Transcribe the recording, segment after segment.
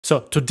So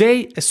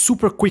today, a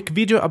super quick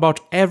video about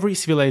every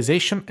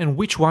civilization and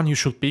which one you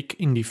should pick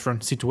in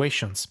different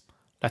situations.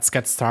 Let's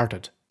get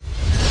started.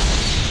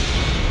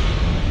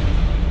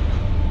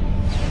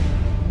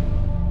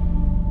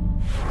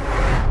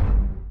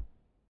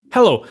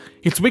 Hello,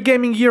 it's Wick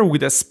Gaming here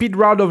with a speed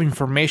round of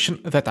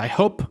information that I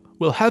hope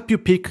will help you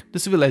pick the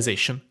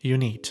civilization you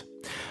need.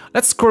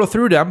 Let's scroll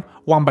through them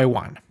one by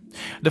one.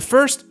 The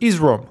first is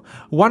Rome,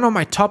 one of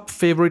my top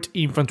favorite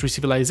infantry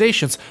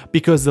civilizations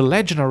because the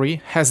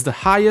legendary has the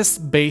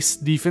highest base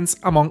defense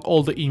among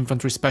all the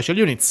infantry special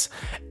units,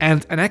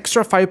 and an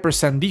extra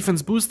 5%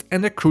 defense boost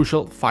and a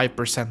crucial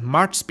 5%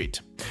 march speed.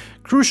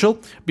 Crucial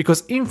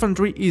because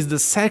infantry is the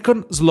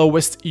second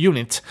slowest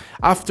unit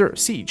after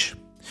siege.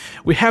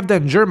 We have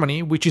then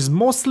Germany, which is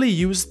mostly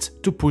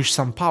used to push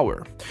some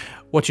power.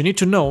 What you need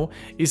to know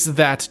is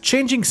that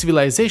changing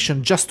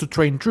civilization just to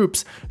train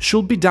troops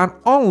should be done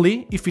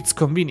only if it's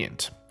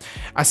convenient.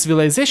 A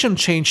civilization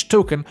change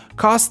token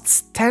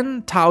costs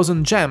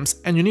 10,000 gems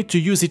and you need to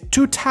use it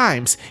 2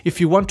 times if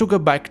you want to go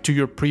back to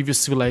your previous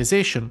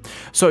civilization,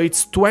 so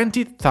it's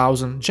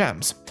 20,000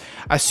 gems.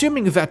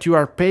 Assuming that you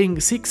are paying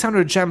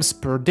 600 gems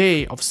per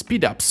day of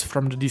speed-ups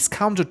from the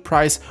discounted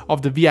price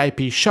of the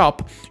VIP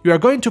shop, you are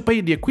going to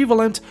pay the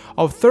equivalent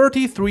of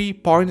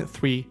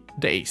 33.3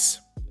 days.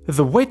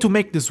 The way to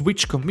make the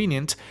switch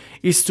convenient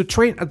is to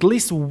train at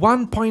least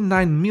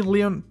 1.9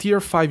 million tier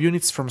 5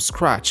 units from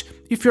scratch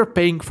if you're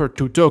paying for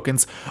 2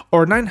 tokens,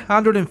 or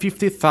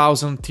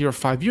 950,000 tier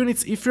 5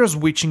 units if you're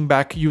switching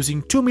back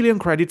using 2 million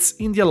credits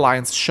in the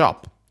Alliance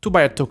shop to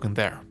buy a token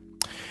there.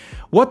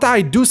 What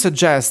I do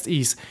suggest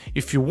is,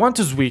 if you want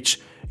to switch,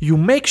 you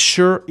make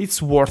sure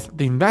it's worth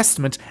the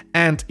investment,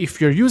 and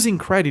if you're using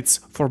credits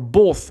for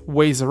both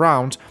ways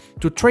around,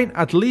 to train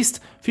at least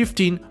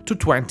 15 to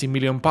 20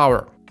 million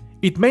power.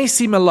 It may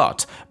seem a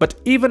lot, but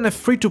even a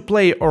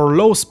free-to-play or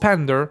low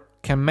spender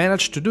can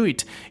manage to do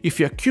it if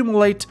you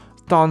accumulate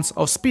tons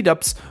of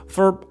speed-ups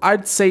for,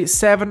 I'd say,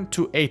 7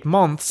 to 8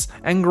 months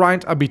and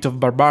grind a bit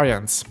of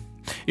barbarians.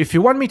 If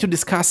you want me to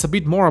discuss a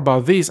bit more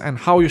about this and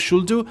how you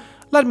should do,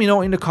 let me know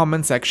in the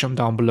comment section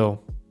down below.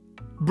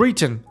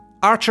 Britain,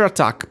 archer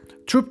attack,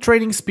 troop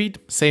training speed,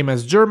 same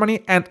as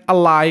Germany, and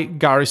ally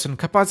garrison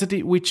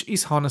capacity, which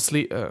is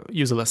honestly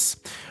useless.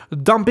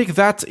 Don't pick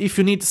that. If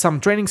you need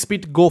some training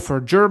speed, go for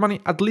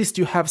Germany, at least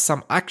you have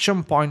some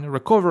action point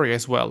recovery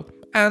as well,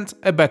 and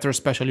a better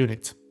special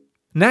unit.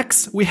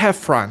 Next, we have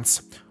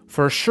France.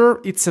 For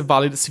sure, it's a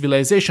valid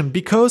civilization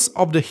because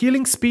of the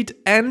healing speed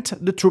and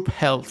the troop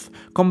health,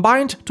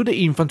 combined to the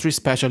infantry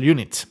special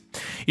unit.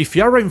 If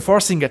you are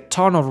reinforcing a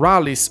ton of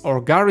rallies or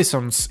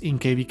garrisons in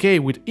KvK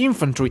with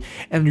infantry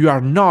and you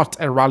are not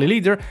a rally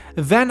leader,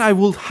 then I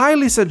would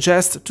highly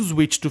suggest to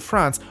switch to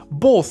France,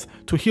 both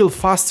to heal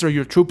faster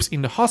your troops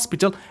in the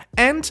hospital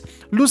and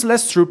lose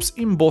less troops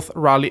in both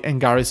rally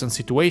and garrison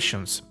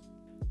situations.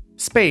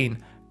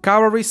 Spain,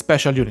 cavalry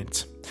special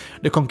unit.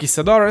 The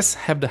Conquistadores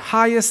have the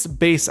highest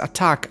base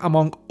attack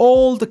among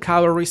all the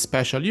cavalry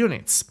special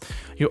units.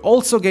 You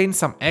also gain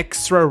some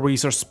extra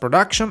resource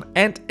production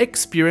and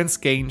experience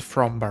gained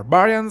from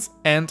barbarians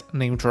and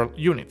neutral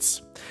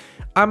units.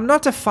 I'm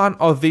not a fan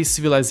of this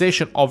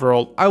civilization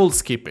overall, I will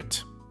skip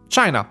it.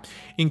 China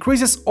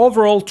increases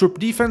overall troop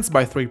defense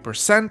by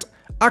 3%,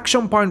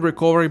 action point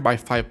recovery by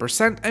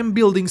 5% and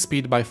building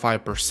speed by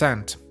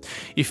 5%.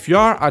 If you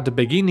are at the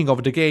beginning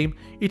of the game,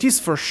 it is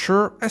for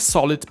sure a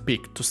solid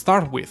pick to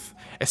start with,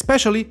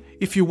 especially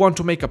if you want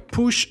to make a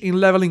push in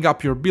leveling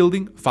up your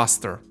building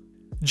faster.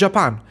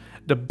 Japan,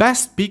 the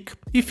best pick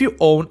if you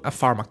own a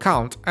farm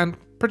account, and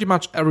pretty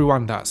much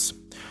everyone does.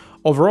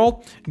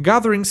 Overall,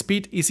 gathering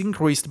speed is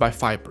increased by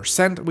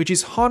 5%, which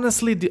is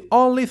honestly the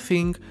only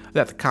thing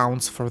that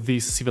counts for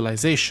this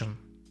civilization.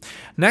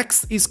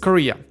 Next is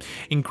Korea.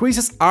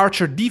 Increases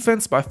archer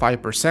defense by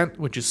 5%,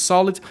 which is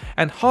solid,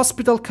 and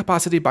hospital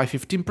capacity by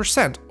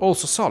 15%,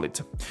 also solid.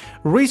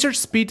 Research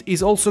speed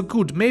is also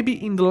good,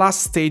 maybe in the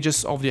last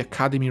stages of the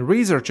academy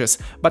researches,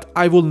 but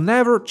I will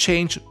never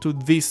change to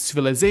this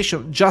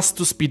civilization just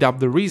to speed up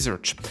the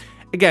research.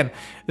 Again,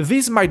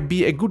 this might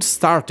be a good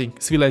starting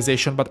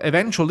civilization, but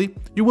eventually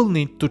you will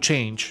need to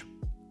change.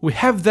 We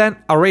have then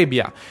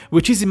Arabia,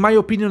 which is in my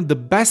opinion the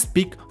best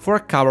pick for a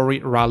cavalry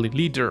rally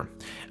leader.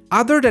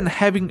 Other than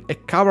having a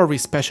cavalry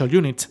special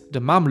unit, the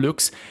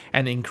Mamluks,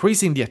 and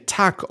increasing the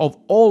attack of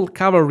all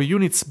cavalry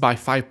units by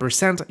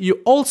 5%,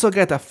 you also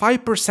get a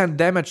 5%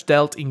 damage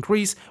dealt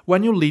increase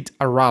when you lead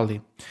a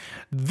rally.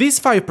 This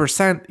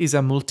 5% is a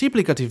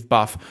multiplicative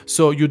buff,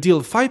 so you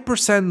deal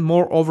 5%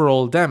 more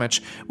overall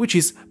damage, which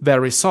is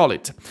very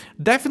solid.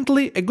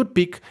 Definitely a good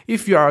pick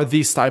if you are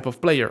this type of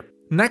player.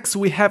 Next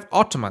we have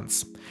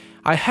Ottomans.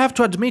 I have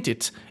to admit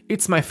it,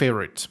 it's my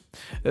favorite.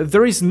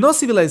 There is no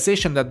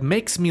civilization that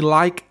makes me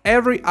like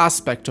every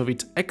aspect of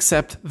it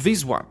except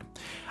this one.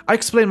 I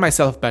explain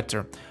myself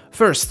better.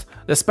 First,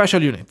 the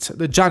special unit,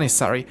 the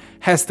Janissary,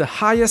 has the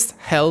highest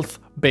health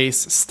base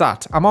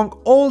stat among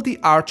all the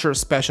archer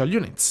special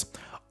units.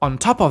 On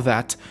top of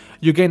that,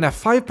 you gain a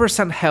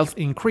 5% health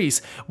increase,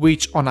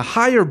 which on a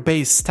higher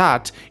base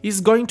stat is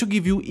going to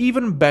give you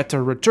even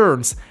better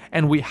returns,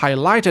 and we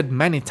highlighted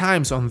many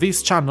times on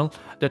this channel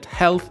that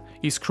health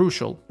is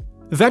crucial.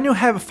 Then you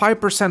have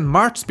 5%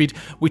 march speed,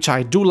 which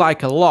I do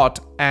like a lot,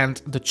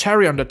 and the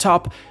cherry on the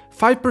top,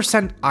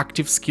 5%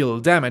 active skill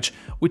damage,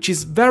 which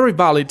is very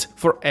valid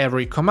for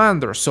every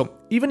commander, so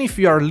even if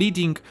you are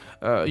leading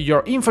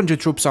your infantry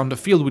troops on the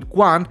field with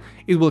Guan,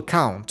 it will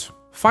count.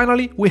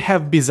 Finally, we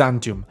have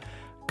Byzantium,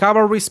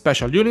 cavalry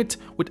special unit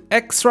with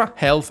extra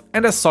health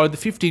and a solid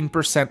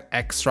 15%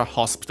 extra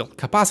hospital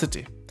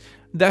capacity.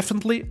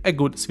 Definitely a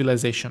good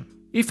civilization.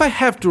 If I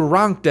have to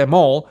rank them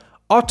all,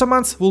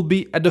 Ottomans will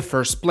be at the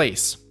first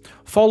place,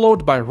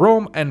 followed by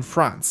Rome and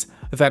France,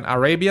 then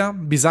Arabia,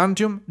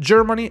 Byzantium,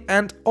 Germany,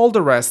 and all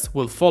the rest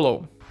will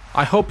follow.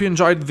 I hope you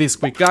enjoyed this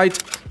quick guide.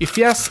 If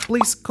yes,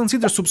 please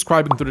consider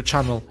subscribing to the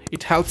channel,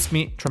 it helps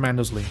me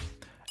tremendously.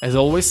 As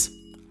always,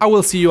 I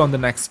will see you on the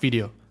next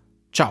video.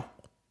 Ciao!